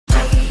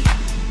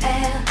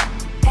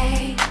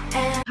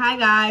Hi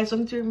guys,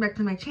 welcome back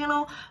to my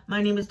channel.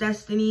 My name is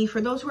Destiny.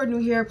 For those who are new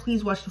here,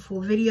 please watch the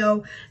full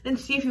video, then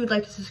see if you would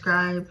like to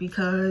subscribe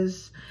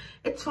because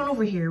it's fun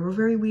over here. We're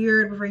very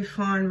weird, we're very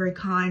fun, very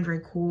kind,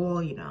 very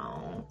cool, you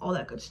know, all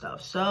that good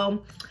stuff.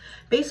 So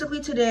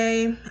basically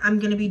today I'm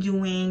gonna be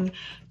doing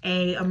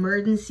a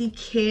emergency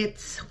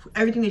kit,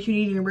 everything that you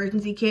need in your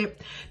emergency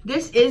kit.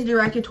 This is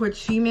directed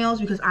towards females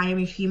because I am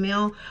a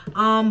female,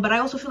 but I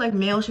also feel like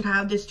males should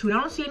have this too. And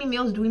I don't see any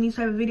males doing these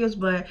type of videos,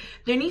 but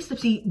there needs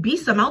to be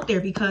some out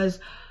there, because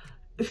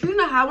if you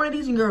not have one of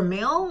these and you're a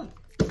male,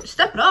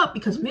 step it up,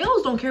 because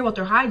males don't care about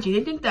their hygiene.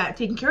 They think that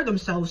taking care of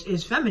themselves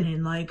is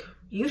feminine. Like,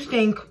 you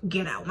stink,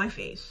 get out my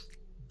face,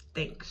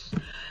 thanks.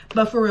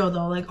 But for real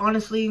though, like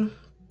honestly,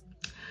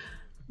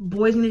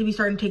 boys need to be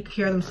starting to take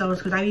care of themselves,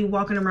 because I be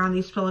walking around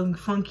these smelling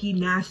funky,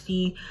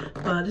 nasty.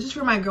 But this is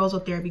for my girls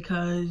out there,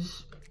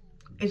 because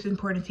it's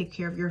important to take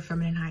care of your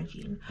feminine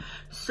hygiene.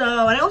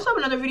 So, and I also have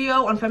another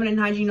video on feminine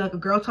hygiene, like a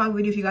girl talk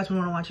video, if you guys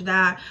want to watch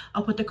that.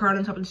 I'll put the card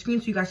on top of the screen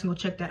so you guys can go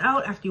check that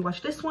out after you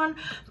watch this one.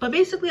 But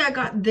basically, I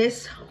got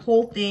this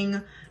whole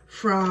thing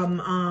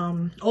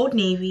from Old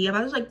Navy.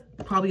 I was like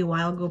probably a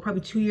while ago,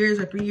 probably 2 years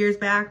or 3 years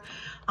back.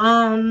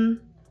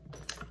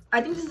 I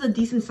think this is a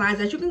decent size.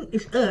 As you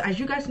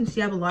guys can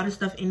see, I have a lot of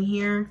stuff in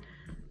here.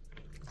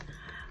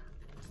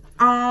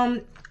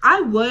 I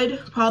would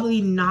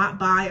probably not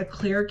buy a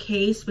clear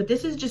case, but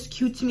this is just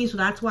cute to me, so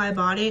that's why I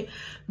bought it.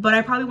 But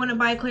I probably wouldn't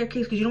buy a clear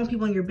case because you don't want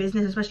people in your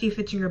business, especially if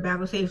it's in your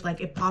bag. Let's say if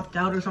like it popped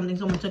out or something,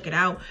 someone took it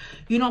out,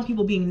 you don't want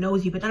people being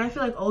nosy. But then I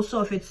feel like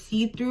also if it's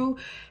see-through,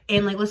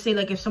 and like let's say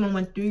like if someone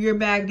went through your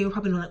bag, they would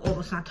probably know like, oh,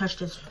 let's not touch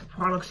this,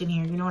 products in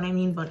here, you know what I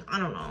mean? But I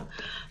don't know.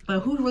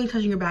 But who's really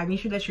touching your bag? Make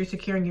sure that you're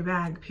securing your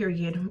bag,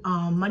 period.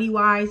 Money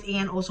wise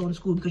and also in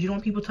school, because you don't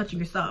want people touching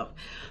your stuff.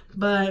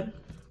 But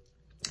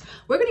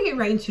we're gonna get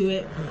right into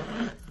it.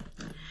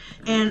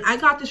 And I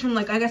got this from,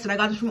 like I said, I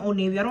got this from Old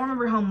Navy. I don't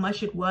remember how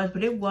much it was,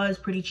 but it was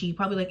pretty cheap,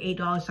 probably like $8,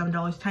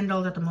 $7,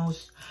 $10 at the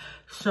most.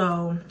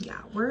 So yeah,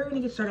 we're gonna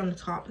get started on the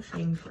top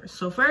thing first.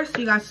 So first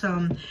we got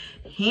some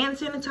hand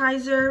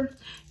sanitizer,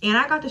 and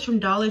I got this from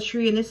Dollar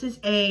Tree, and this is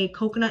a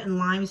coconut and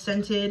lime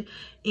scented.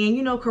 And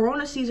you know,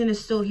 Corona season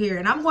is still here,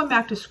 and I'm going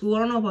back to school. I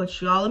don't know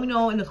about y'all. Let me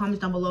know in the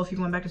comments down below if you're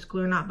going back to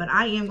school or not, but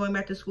I am going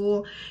back to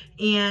school.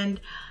 And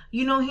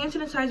you know, hand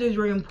sanitizer is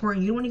very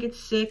important. You don't want to get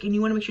sick, and you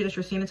want to make sure that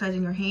you're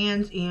sanitizing your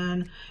hands.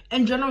 And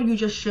in general, you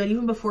just should.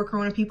 Even before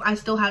Corona, people, I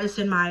still had this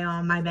in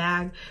my my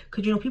bag,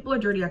 because you know, people are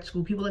dirty at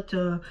school. People like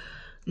to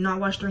not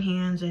wash their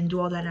hands and do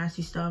all that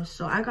nasty stuff.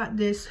 So I got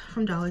this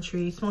from Dollar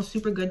Tree. It smells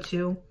super good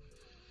too.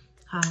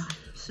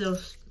 So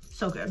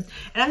good.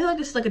 And I feel like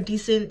this is like a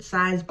decent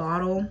sized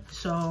bottle,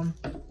 so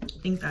I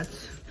think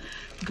that's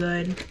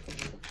good.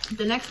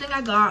 The next thing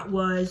I got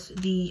was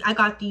I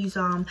got these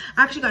I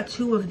actually got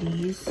two of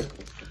these.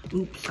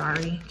 Oops,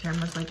 sorry,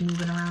 camera's like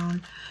moving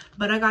around.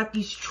 But I got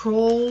these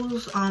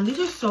trolls. These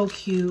are so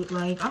cute.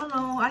 Like, I don't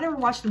know, I never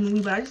watched the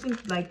movie, but I just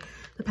think like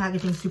the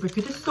packaging is super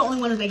cute. This is the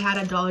only one that they had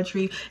at Dollar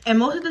Tree, and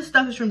most of this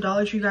stuff is from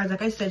Dollar Tree, guys.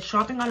 Like I said,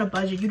 shopping on a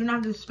budget, you don't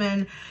have to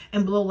spend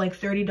and blow like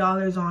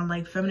 $30 on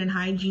like feminine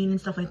hygiene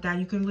and stuff like that.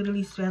 You can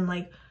literally spend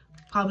like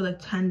probably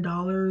like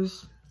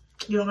 $10.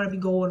 You don't gotta be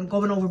going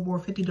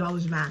overboard.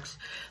 $50 max.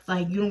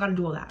 Like, you don't gotta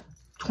do all that.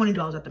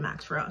 $20 at the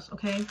max for us,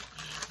 okay?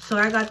 So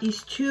I got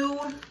these two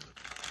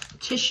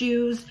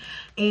tissues,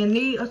 and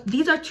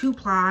these are 2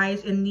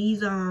 plies, and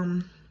these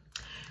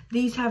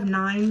have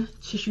 9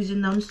 tissues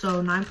in them,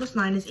 so 9 plus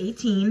 9 is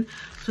 18.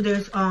 So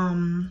there's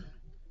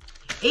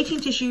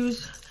 18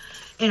 tissues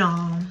in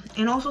all.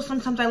 And also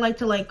sometimes I like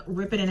to like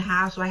rip it in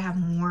half so I have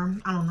more.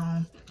 I don't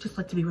know, just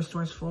like to be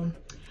resourceful.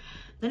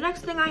 The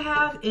next thing I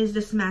have is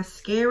this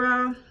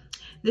mascara.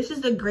 This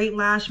is the Great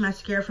Lash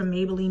Mascara from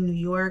Maybelline, New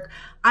York.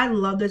 I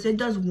love this. It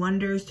does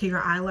wonders to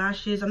your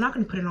eyelashes. I'm not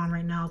going to put it on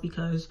right now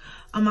because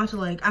I'm about to,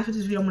 like, after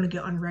this video, I'm going to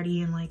get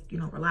unready and, like, you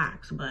know,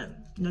 relax. But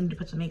no need to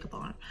put some makeup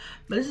on.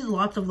 But this is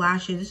lots of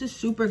lashes. This is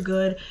super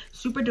good.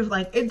 Super,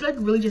 like, it, like,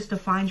 really just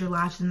defines your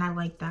lashes, and I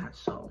like that.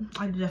 So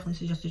I definitely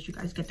suggest that you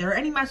guys get there. Or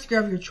any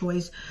mascara of your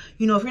choice.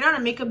 You know, if you're not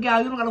a makeup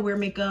gal, you don't got to wear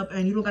makeup,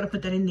 and you don't got to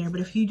put that in there.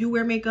 But if you do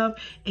wear makeup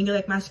and you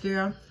like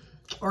mascara,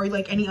 or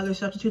like any other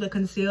substitute, like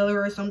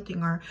concealer or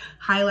something, or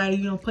highlighter,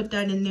 you know, put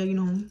that in there, you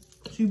know,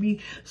 to be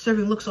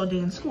serving looks all day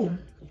in school.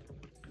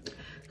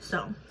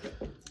 So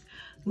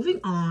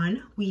moving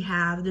on, we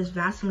have this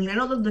Vaseline. I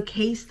know that the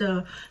case,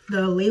 the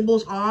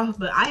label's off,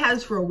 but I had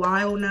this for a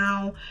while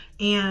now,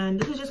 and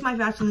this is just my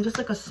Vaseline, just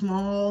like a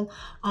small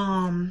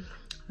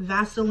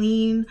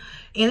Vaseline.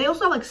 And they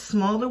also have like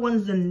smaller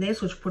ones than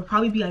this, which would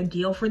probably be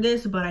ideal for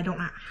this, but I don't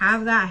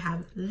have that. I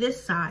have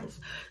this size.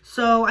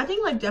 So I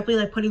think like definitely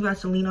like putting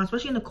Vaseline on,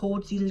 especially in the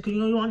cold seasons, because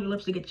you know you don't want your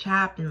lips to get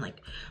chapped and like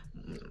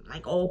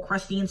all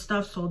crusty and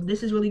stuff. So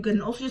this is really good.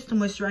 And also just to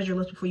moisturize your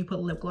lips before you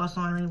put lip gloss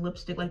on or any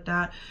lipstick like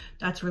that,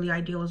 that's really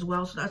ideal as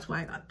well. So that's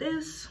why I got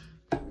this.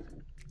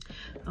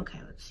 Okay,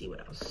 let's see what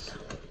else.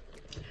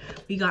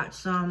 We got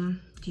some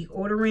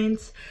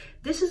deodorants.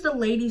 This is the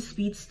Lady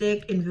Speed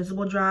Stick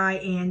Invisible Dry,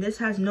 and this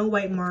has no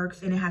white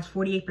marks, and it has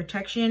 48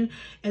 protection.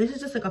 And this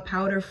is just like a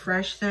powder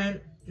fresh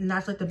scent. and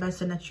that's like the best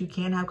scent that you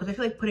can have, because I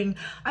feel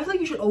like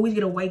you should always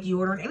get a white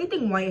deodorant.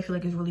 Anything white I feel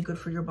like is really good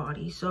for your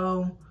body.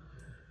 So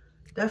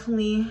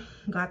definitely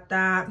got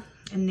that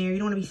in there. You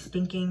don't want to be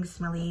stinking,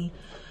 smelly.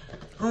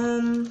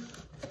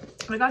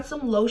 I got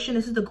some lotion.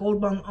 This is the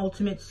Gold Bond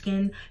Ultimate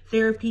Skin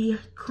Therapy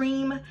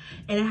Cream,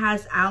 and it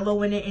has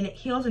aloe in it, and it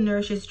heals and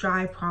nourishes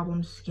dry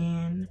problem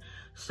skin.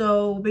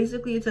 So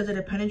basically it says that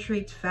it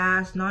penetrates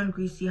fast,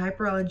 non-greasy,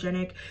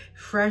 hyperallergenic,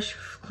 fresh,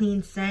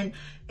 clean scent,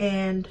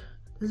 and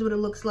this is what it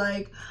looks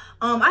like.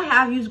 I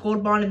have used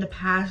Gold Bond in the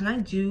past, and I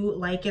do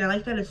like it. I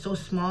like that it's so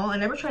small. I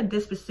never tried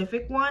this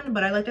specific one,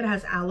 but I like that it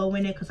has aloe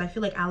in it, because I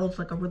feel like aloe is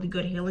like a really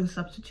good healing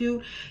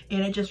substitute,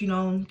 and it just, you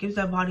know, gives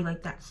that body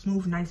like that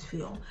smooth, nice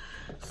feel.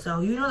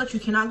 So you know that you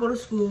cannot go to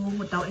school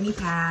without any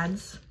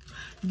pads.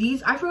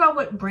 These, I forgot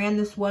what brand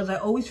this was. I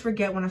always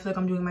forget when I feel like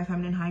I'm doing my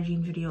feminine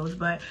hygiene videos,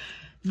 but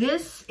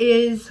this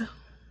is,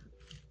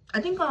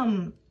 I think,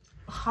 I'm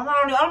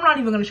not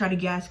even gonna try to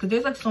guess, because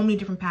there's like so many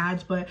different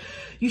pads, but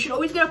you should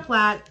always get a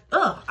plaid.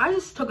 Ugh, I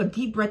just took a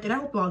deep breath, and I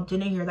hope y'all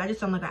didn't hear that. I just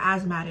sound like an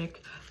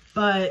asthmatic.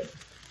 But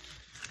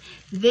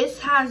this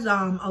has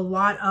a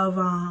lot of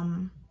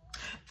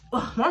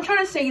what I'm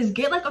trying to say is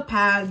get like a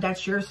pad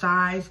that's your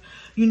size.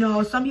 You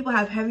know, some people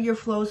have heavier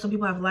flows, some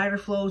people have lighter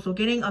flows, so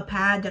getting a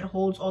pad that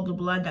holds all the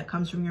blood that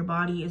comes from your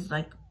body is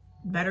like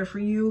better for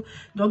you.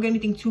 Don't get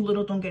anything too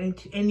little, don't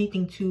get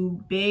anything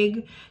too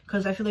big,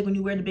 because I feel like when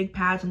you wear the big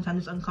pads, sometimes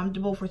it's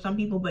uncomfortable for some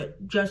people.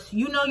 But just,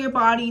 you know your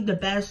body the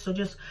best, so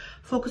just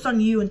focus on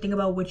you and think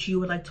about what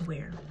you would like to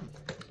wear.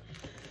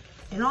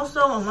 And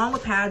also, along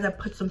with pads, I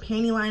put some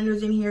panty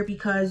liners in here,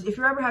 because if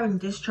you're ever having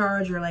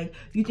discharge, or like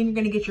you think you're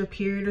gonna get your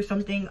period or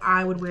something,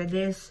 I would wear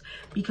this,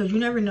 because you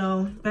never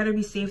know. Better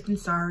be safe than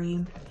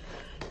sorry.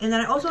 And then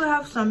I also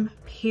have some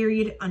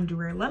period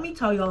underwear. Let me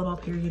tell you all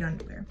about period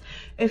underwear.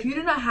 If you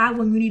do not have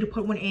one, you need to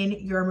put one in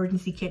your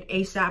emergency kit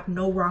ASAP,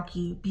 no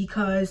rocky,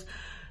 because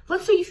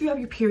let's say if you have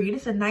your period,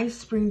 it's a nice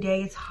spring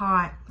day, it's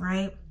hot,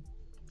 right?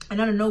 And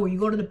out of nowhere, you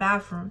go to the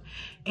bathroom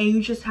and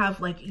you just have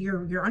like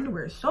your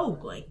underwear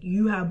soaked, like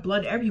you have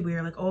blood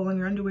everywhere, like all on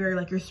your underwear,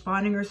 like you're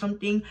spotting or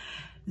something.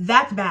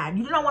 That's bad.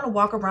 You do not want to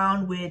walk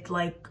around with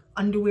like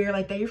underwear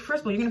like that.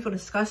 First of all, you're gonna feel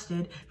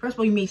disgusted. First of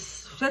all,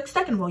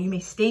 second of all, you may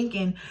stink,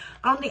 and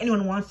I don't think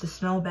anyone wants to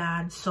smell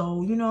bad.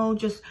 So, you know,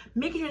 just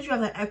making sure that you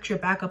have that extra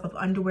backup of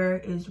underwear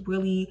is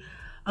really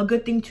a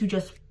good thing to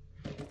just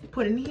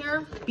put in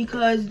here,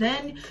 because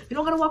then you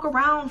don't gotta walk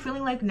around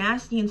feeling like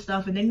nasty and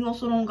stuff. And then you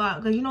also don't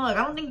got, because you know, like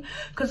I don't think,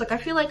 because like I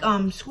feel like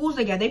schools,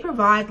 like, yeah, they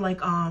provide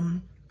like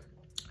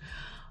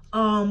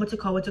what's it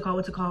called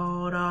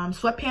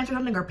sweatpants or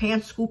something, or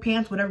pants, school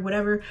pants, whatever,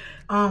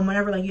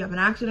 whenever like you have an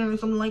accident or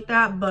something like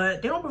that.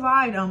 But they don't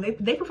provide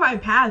they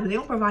provide pads, but they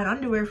don't provide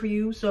underwear for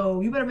you.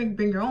 So you better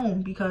bring your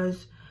own,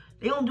 because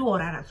they don't do all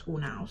that at school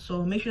now.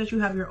 So make sure that you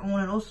have your own.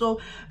 And also,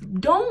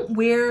 don't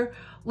wear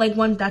like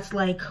one that's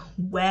like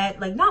wet,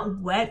 like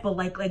not wet, but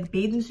like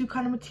bathing suit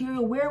kind of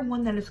material. Wear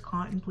one that is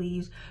cotton,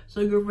 please,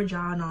 so your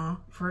vagina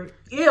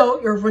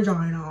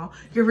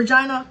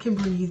can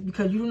breathe,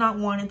 because you do not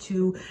want it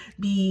to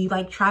be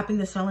like trapping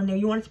the cell in there.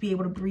 You want it to be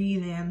able to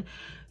breathe. And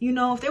you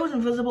know, if there was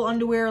invisible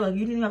underwear, like you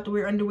didn't even have to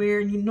wear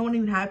underwear, and you don't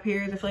even have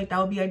periods, I feel like that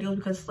would be ideal,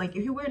 because like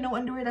if you wear no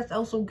underwear, that's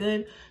also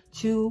good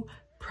to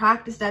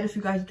practice that if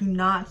you guys do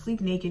not sleep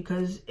naked,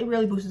 because it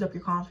really boosts up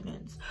your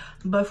confidence.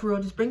 But for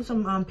real, just bring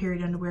some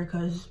period underwear,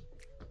 because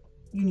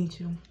you need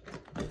to.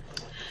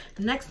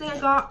 The next thing I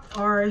got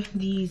are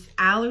these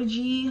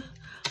allergy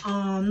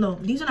no,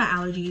 these are not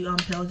allergy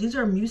pills. These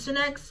are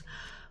Mucinex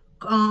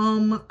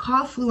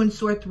cough, flu, and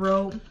sore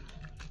throat.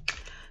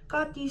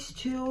 Got these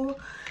two.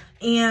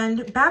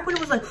 And back when it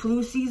was like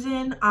flu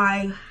season,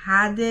 I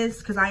had this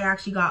because I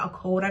actually got a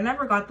cold. I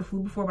never got the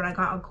flu before, but I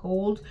got a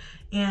cold.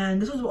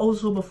 And this was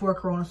also before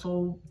Corona,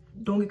 so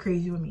don't get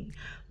crazy with me.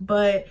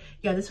 But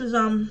yeah, this was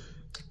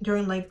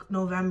during like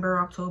November,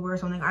 October or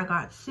something. I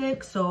got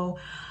sick, so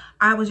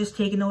I was just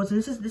taking notes.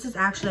 And this is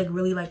actually like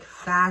really like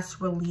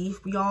fast relief,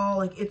 y'all.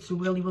 Like it's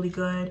really, really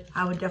good.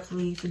 I would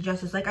definitely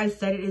suggest this. Like I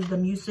said, it is the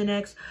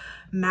Mucinex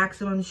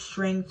Maximum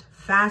Strength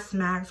Fast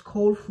Max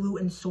Cold, Flu,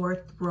 and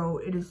Sore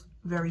Throat. It is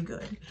very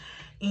good.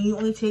 And you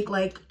only take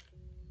like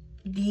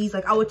these,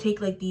 like I would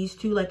take like these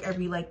two like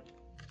every 2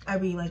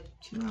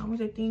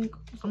 hours, I think,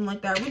 something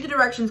like that. Read the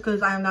directions,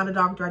 because I am not a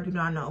doctor. I do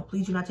not know.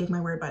 Please do not take my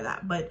word by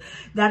that, but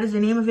that is the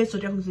name of it, so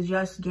definitely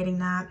suggest getting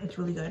that. It's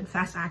really good,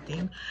 fast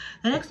acting.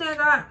 The next thing I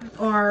got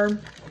are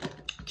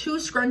 2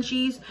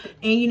 scrunchies.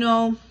 And you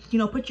know,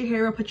 put your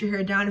hair up, put your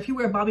hair down. If you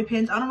wear bobby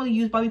pins, I don't really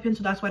use bobby pins,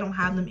 so that's why I don't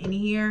have them in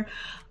here.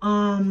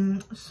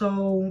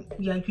 So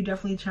yeah, you could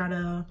definitely try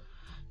to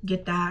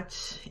get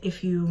that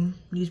if you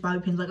use bobby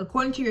pins. Like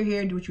according to your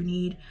hair, do what you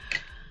need.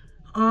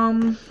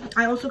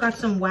 I also got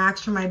some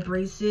wax for my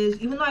braces.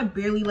 Even though I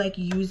barely like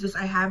use this,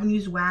 I haven't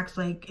used wax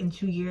like in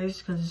 2 years,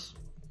 because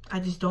I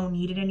just don't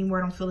need it anymore.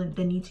 I don't feel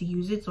the need to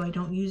use it, so I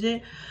don't use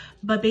it.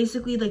 But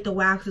basically, like the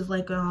wax is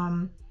like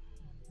to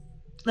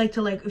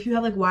like if you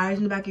have like wires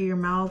in the back of your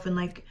mouth, and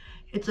like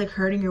it's like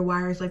hurting your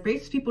wires. Like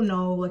braces, people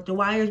know, like the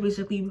wires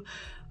basically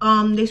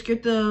they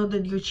scrape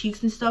your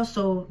cheeks and stuff,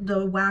 so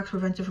the wax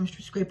prevents it from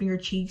scraping your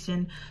cheeks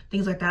and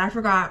things like that. I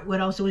forgot what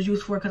else it was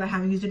used for because I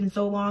haven't used it in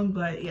so long,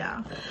 but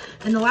yeah.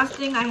 And the last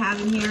thing I have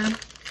in here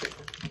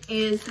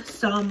is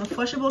some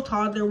flushable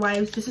toddler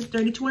wipes. This is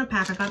 32 in a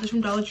pack. I got this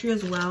from Dollar Tree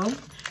as well,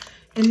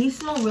 and these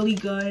smell really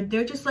good.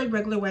 They're just like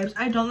regular wipes.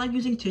 I don't like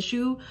using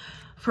tissue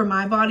for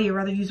my body. I'd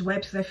rather use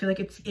wipes because I feel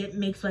like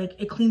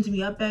it cleans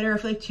me up better. I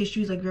feel like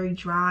tissue is like very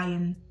dry,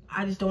 and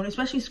I just don't,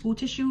 especially school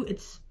tissue. It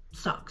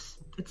sucks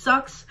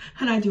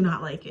and I do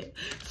not like it,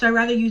 so I'd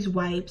rather use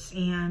wipes.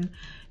 And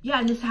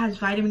yeah, and this has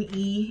vitamin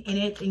E in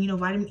it, and you know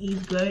vitamin E is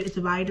good. It's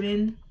a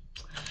vitamin,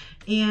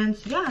 and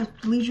yeah, it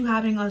leaves you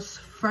having a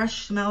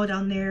fresh smell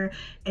down there.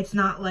 It's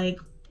not like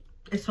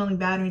it's smelling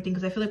bad or anything,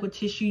 because I feel like with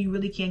tissue you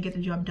really can't get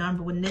the job done,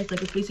 but with this,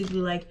 like, it's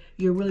basically like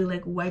you're really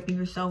like wiping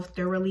yourself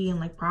thoroughly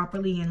and like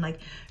properly, and like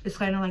it's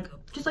kind of like,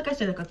 just like I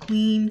said, like a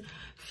clean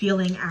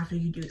feeling after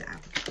you do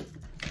that.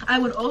 I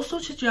would also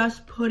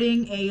suggest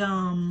putting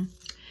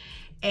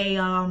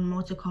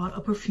what's it called, a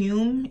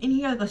perfume in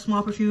here, like a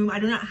small perfume. I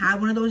do not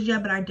have one of those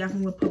yet, but I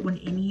definitely would put one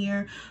in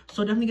here,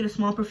 so definitely get a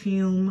small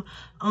perfume.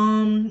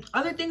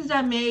 Other things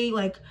that may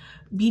like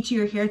be to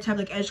your hair type,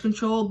 like edge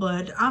control,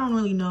 but I don't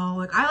really know.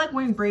 Like I like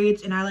wearing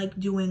braids, and I like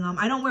doing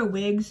I don't wear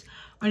wigs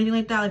or anything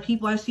like that. Like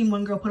people, I've seen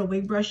one girl put a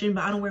wig brush in,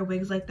 but I don't wear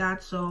wigs like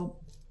that. So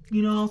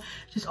you know,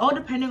 just all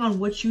depending on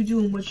what you do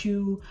and what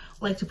you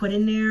like to put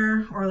in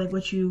there, or like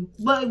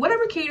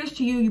whatever caters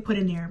to you, you put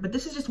in there. But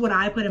this is just what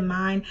I put in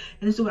mine,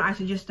 and this is what I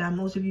suggest that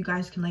most of you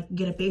guys can like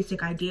get a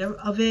basic idea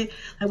of it,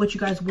 like what you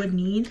guys would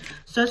need.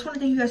 So I just want to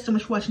thank you guys so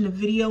much for watching the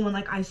video, and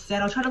like I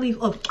said, I'll try to leave,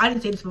 oh, I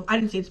didn't say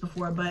this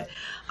before, but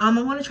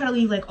I want to try to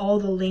leave like all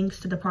the links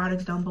to the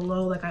products down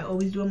below, like I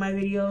always do in my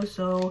videos.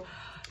 So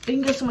thank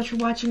you guys so much for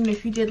watching, and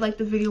if you did like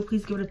the video,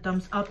 please give it a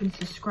thumbs up and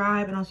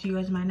subscribe, and I'll see you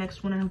guys in my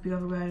next one. I hope you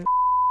have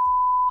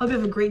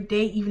a great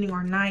day, evening,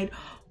 or night,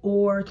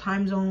 or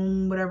time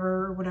zone,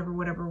 whatever,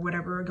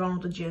 going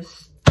with the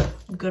gist.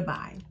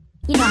 Goodbye.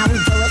 You know how we do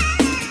it.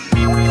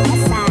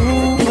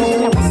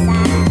 West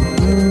side.